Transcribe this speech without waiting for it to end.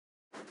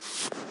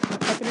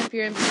up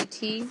your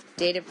MCT,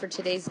 dated for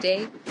today's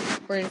date.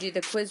 We're going to do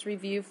the quiz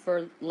review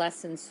for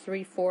lessons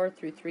 3.4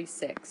 through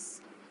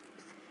 3.6.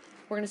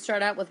 We're going to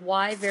start out with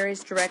y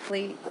varies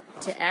directly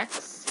to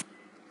x.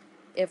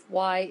 If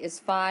y is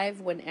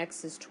 5 when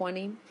x is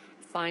 20,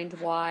 find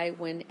y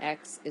when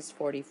x is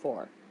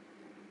 44.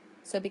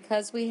 So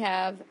because we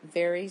have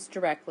varies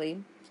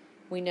directly,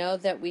 we know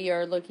that we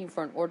are looking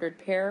for an ordered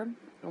pair,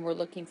 and we're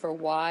looking for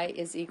y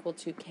is equal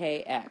to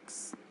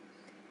kx.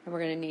 And we're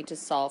going to need to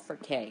solve for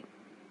k.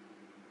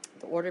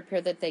 The ordered pair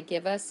that they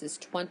give us is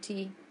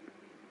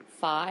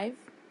 25.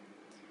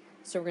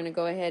 So we're going to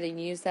go ahead and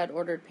use that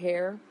ordered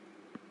pair,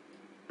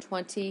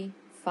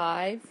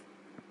 25,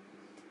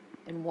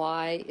 and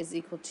y is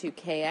equal to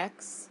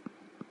kx.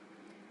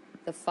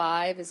 The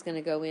 5 is going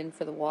to go in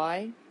for the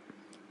y.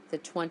 The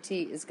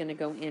 20 is going to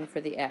go in for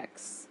the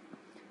x.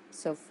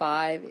 So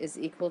 5 is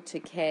equal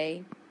to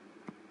k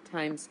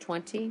times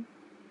 20.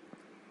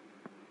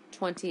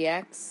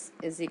 20x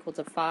is equal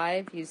to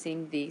 5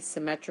 using the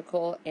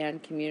symmetrical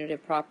and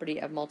commutative property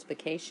of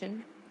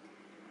multiplication.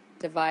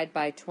 Divide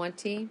by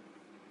 20.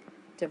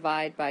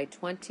 Divide by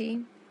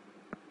 20.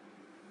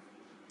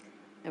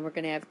 And we're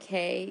going to have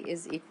k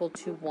is equal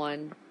to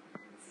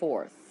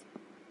 1/4.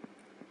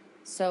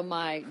 So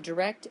my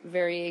direct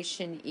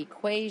variation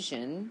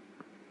equation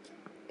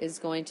is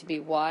going to be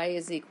y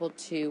is equal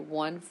to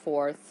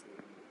 1/4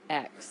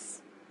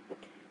 x.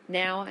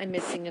 Now I'm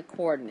missing a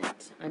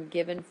coordinate. I'm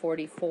given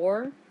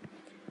 44,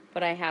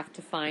 but I have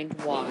to find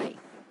y.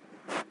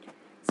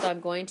 So I'm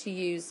going to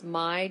use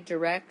my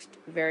direct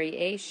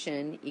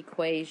variation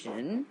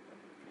equation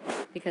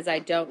because I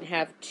don't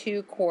have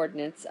two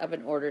coordinates of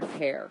an ordered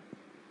pair.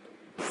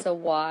 So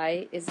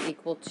y is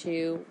equal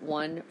to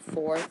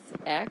 1/4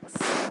 x.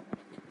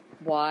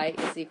 Y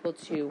is equal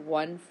to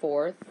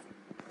 1/4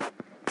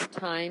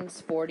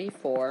 times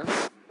 44.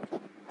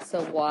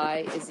 So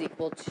y is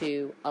equal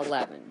to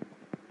 11.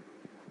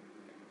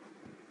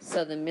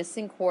 So the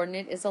missing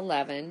coordinate is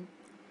 11,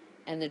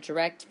 and the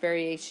direct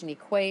variation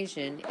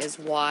equation is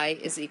y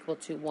is equal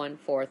to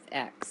 1/4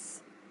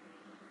 x.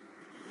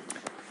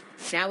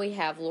 Now we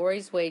have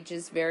Lori's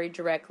wages vary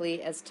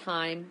directly as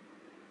time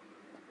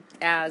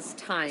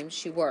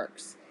she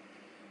works.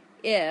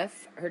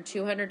 If her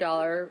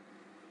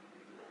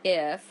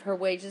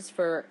wages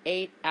for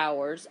 8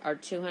 hours are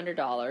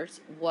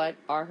 $200, what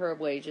are her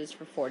wages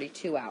for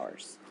 42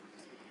 hours?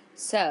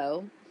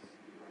 So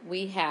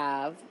we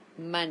have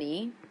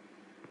money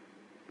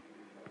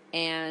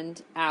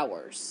and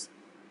hours.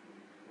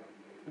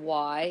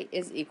 Y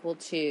is equal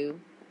to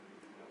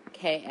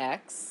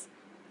kx.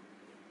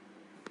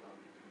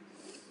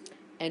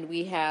 And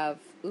we have,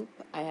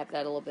 I have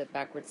that a little bit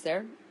backwards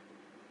there.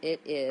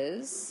 It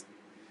is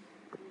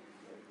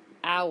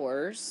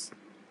hours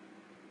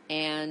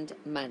and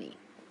money.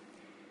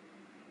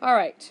 All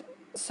right,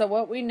 so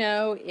what we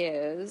know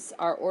is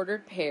our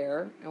ordered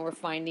pair, and we're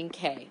finding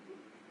k.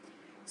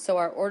 So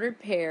our ordered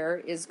pair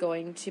is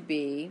going to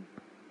be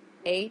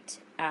 8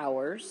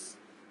 hours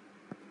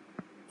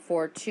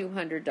for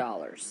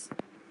 $200.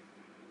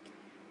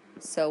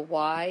 So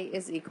y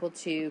is equal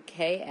to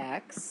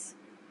kx.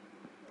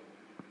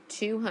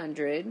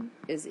 200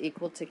 is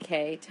equal to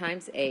k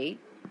times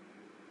 8.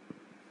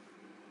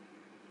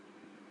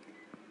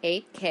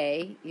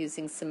 8k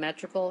using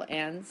symmetrical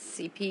and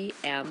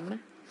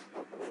CPM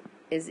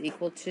is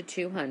equal to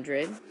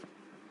 200.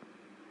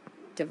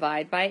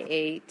 Divide by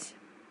 8.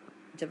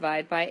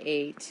 Divide by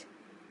 8.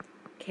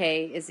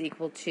 K is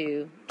equal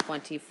to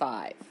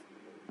 25.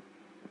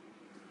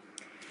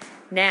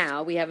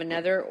 Now we have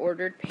another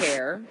ordered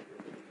pair.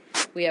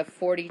 We have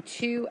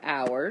 42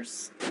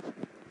 hours,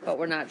 but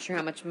we're not sure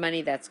how much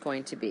money that's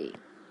going to be.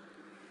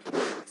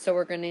 So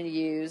we're going to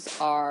use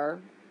our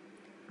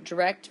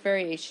direct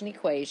variation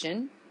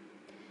equation,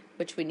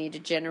 which we need to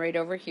generate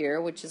over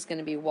here, which is going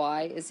to be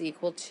y is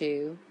equal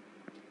to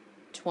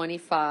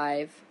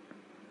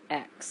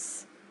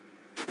 25x.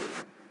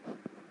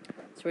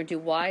 So we're going to do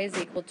y is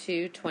equal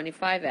to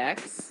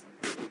 25x.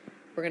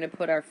 We're going to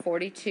put our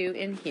 42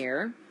 in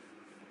here.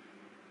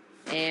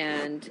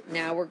 And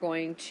now we're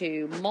going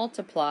to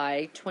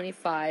multiply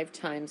 25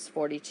 times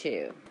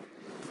 42.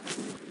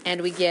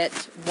 And we get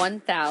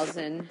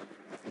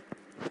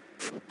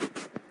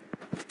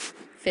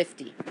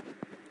 1,050.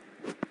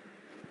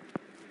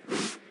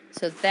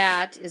 So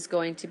that is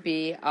going to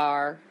be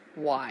our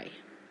y.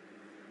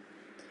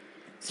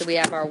 So we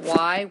have our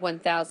y,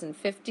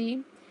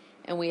 1,050,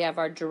 and we have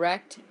our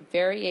direct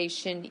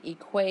variation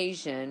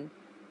equation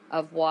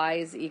of y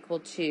is equal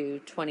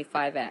to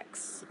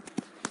 25x.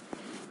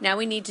 Now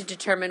we need to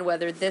determine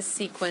whether this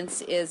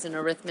sequence is an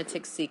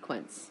arithmetic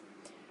sequence.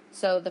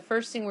 So the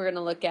first thing we're going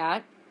to look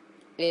at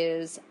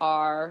is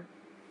our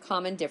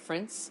common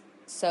difference.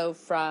 So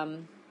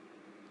from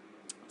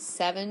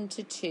 7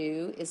 to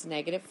 2 is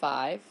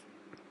 -5.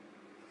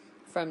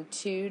 From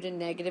 2 to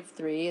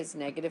 -3 is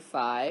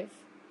 -5.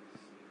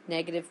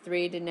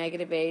 -3 to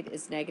 -8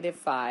 is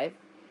 -5.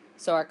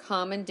 So our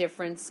common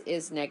difference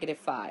is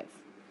 -5.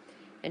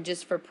 And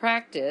just for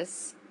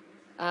practice,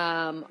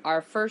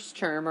 our first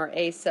term, or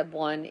a sub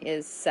 1,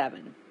 is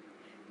 7.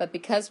 But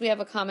because we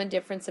have a common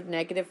difference of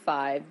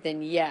 -5,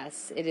 then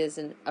yes, it is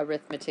an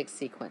arithmetic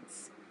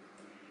sequence.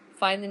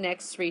 Find the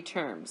next three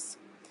terms.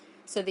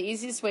 So the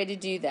easiest way to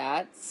do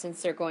that,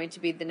 since they're going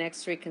to be the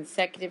next three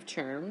consecutive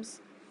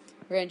terms,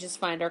 we're going to just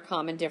find our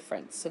common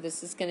difference. So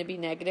this is going to be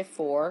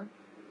 -4,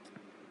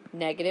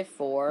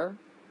 -4,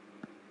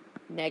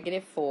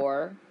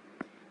 -4,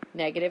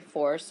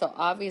 -4. So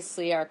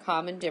obviously our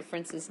common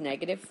difference is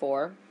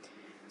 -4.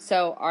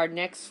 So our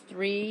next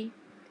three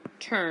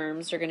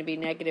terms are going to be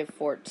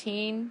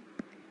 -14,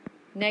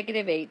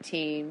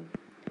 -18,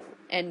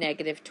 and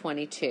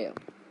 -22.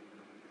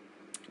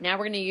 Now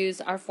we're going to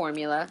use our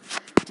formula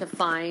to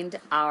find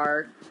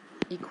our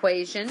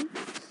equation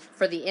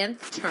for the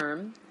nth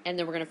term, and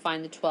then we're going to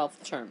find the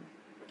 12th term.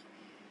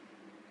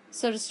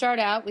 So to start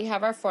out, we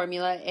have our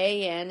formula.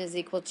 an is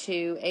equal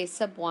to a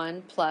sub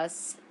 1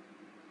 plus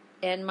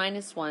n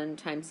minus 1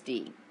 times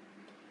d.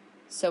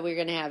 So we're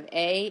going to have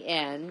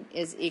an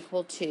is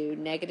equal to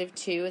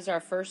 -2 is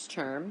our first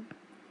term,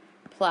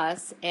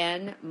 plus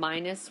n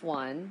minus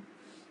 1,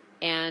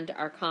 and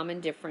our common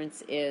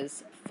difference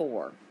is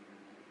 4.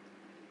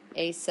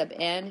 A sub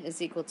n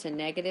is equal to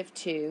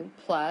 -2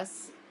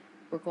 plus,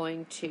 we're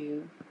going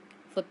to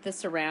flip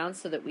this around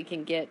so that we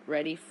can get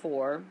ready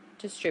for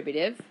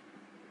distributive,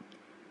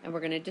 and we're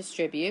going to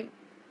distribute.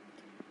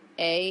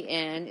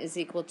 an is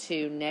equal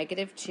to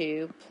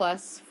 -2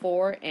 plus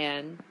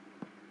 4n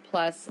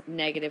plus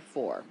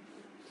 -4.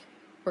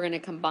 We're going to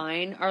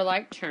combine our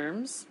like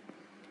terms.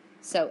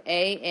 So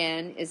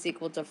an is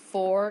equal to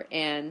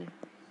 4n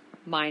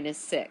minus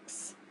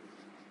 6.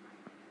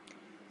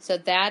 So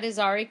that is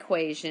our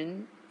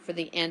equation for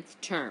the nth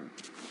term.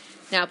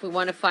 Now if we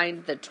want to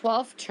find the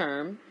 12th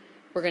term,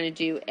 we're going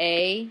to do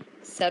a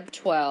sub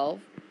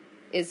 12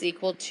 is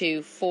equal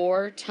to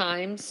 4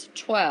 times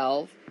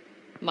 12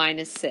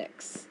 minus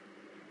 6.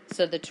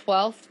 So the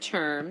 12th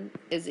term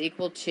is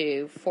equal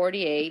to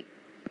 48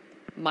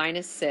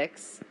 minus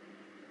 6.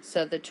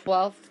 So the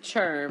 12th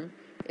term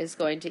is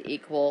going to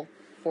equal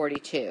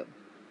 42.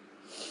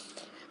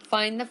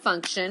 Find the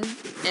function,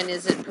 and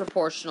is it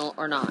proportional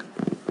or not?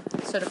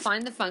 So to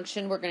find the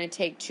function, we're going to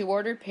take two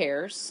ordered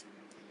pairs,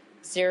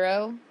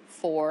 0,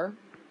 4,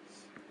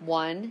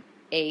 1,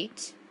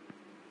 8,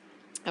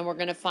 and we're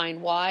going to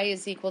find y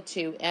is equal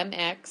to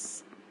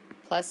mx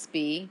plus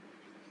b,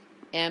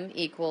 m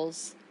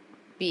equals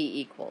b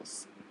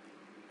equals.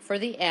 For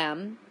the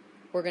m,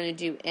 we're going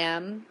to do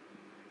m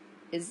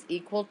is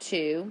equal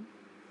to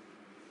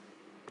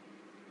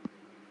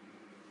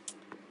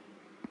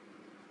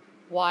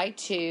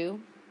y2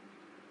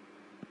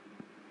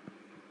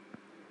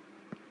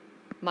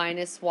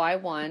 minus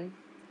y1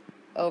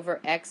 over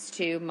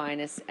x2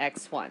 minus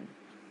x1.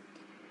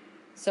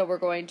 So we're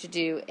going to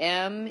do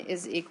m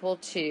is equal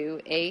to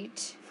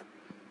 8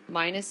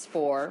 minus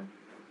 4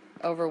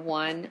 over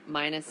 1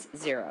 minus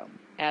 0.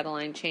 Add a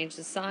line, change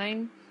the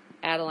sign.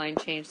 Add a line,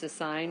 change the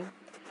sign.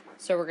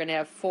 So we're going to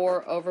have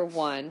 4 over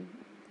 1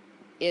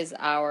 is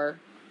our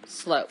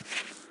slope.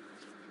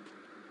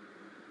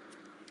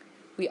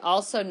 We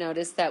also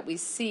notice that we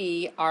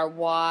see our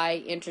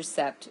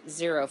y-intercept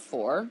 0,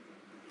 4.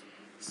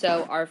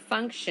 So our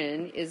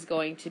function is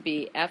going to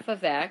be f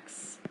of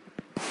x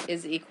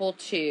is equal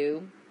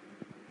to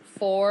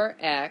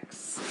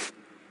 4x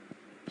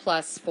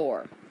plus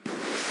 4.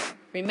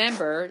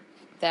 Remember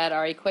that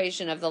our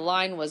equation of the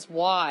line was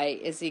y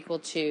is equal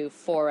to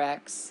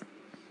 4x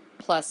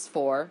plus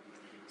 4.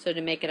 So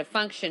to make it a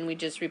function, we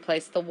just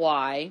replace the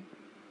y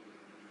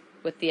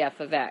with the f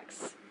of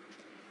x.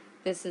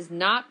 This is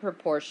not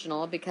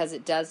proportional because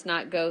it does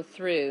not go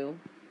through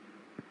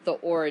the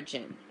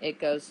origin. It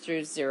goes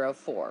through 0,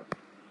 4.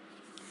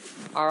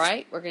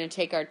 Alright, we're going to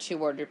take our two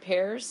ordered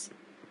pairs,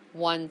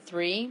 1,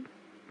 3,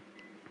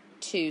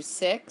 2,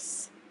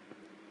 6.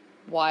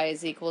 Y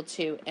is equal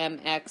to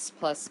mx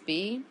plus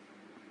b.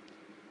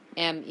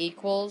 M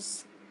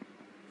equals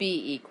b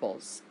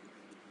equals.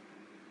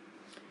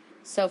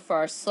 So for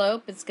our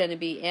slope, it's going to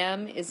be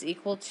m is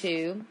equal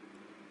to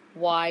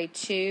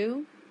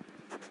y2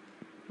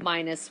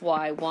 minus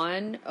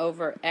y1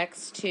 over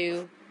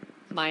x2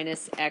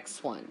 minus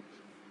x1.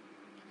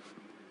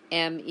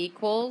 M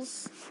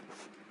equals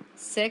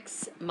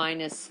 6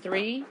 minus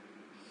 3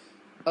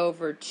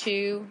 over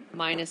 2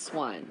 minus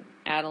 1.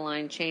 Add a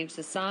line, change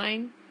the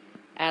sign.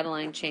 Add a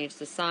line, change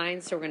the sign.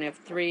 So we're going to have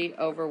 3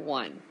 over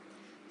 1.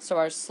 So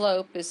our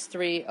slope is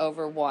 3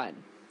 over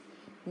 1.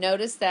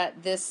 Notice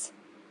that this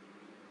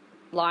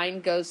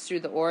line goes through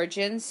the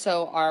origin,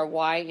 so our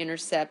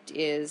y-intercept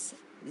is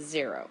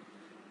 0.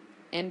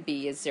 And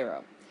b is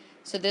 0.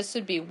 So this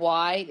would be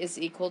y is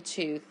equal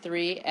to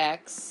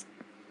 3x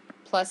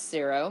plus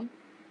 0,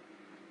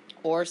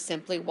 or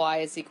simply y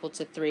is equal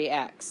to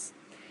 3x.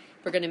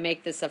 If we're going to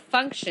make this a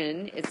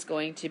function, it's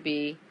going to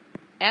be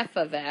f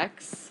of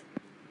x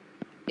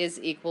is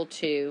equal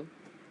to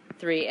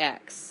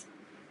 3x.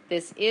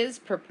 This is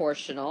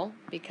proportional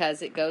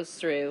because it goes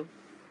through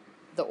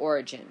the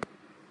origin.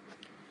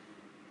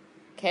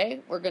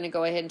 Okay, we're going to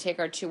go ahead and take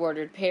our two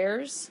ordered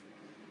pairs,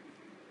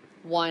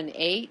 1,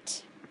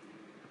 8,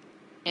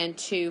 and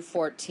 2,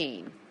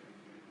 14.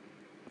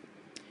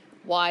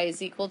 Y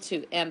is equal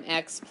to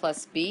mx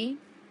plus b.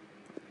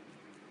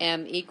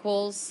 M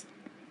equals,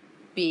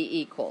 b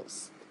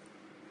equals.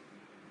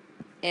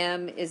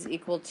 M is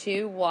equal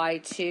to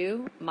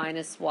y2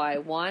 minus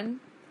y1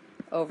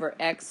 over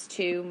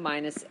x2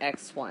 minus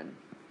x1.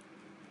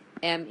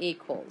 M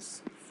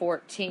equals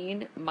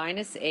 14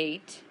 minus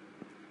 8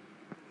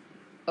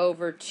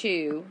 over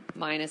 2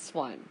 minus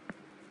 1.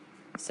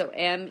 So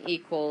M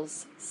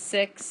equals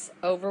 6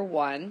 over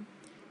 1.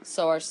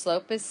 So our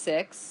slope is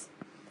 6.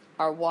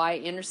 Our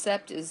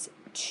y-intercept is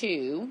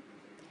 2.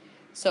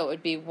 So it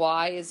would be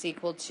y is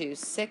equal to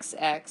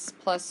 6x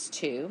plus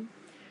 2.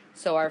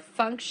 So our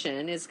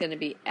function is going to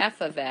be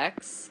f of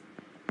x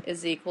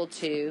is equal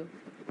to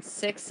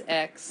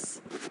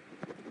 6x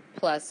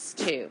plus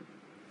 2.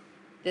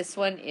 This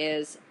one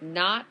is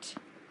not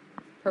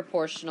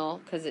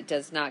proportional because it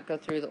does not go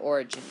through the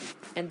origin.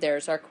 And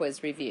there's our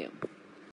quiz review.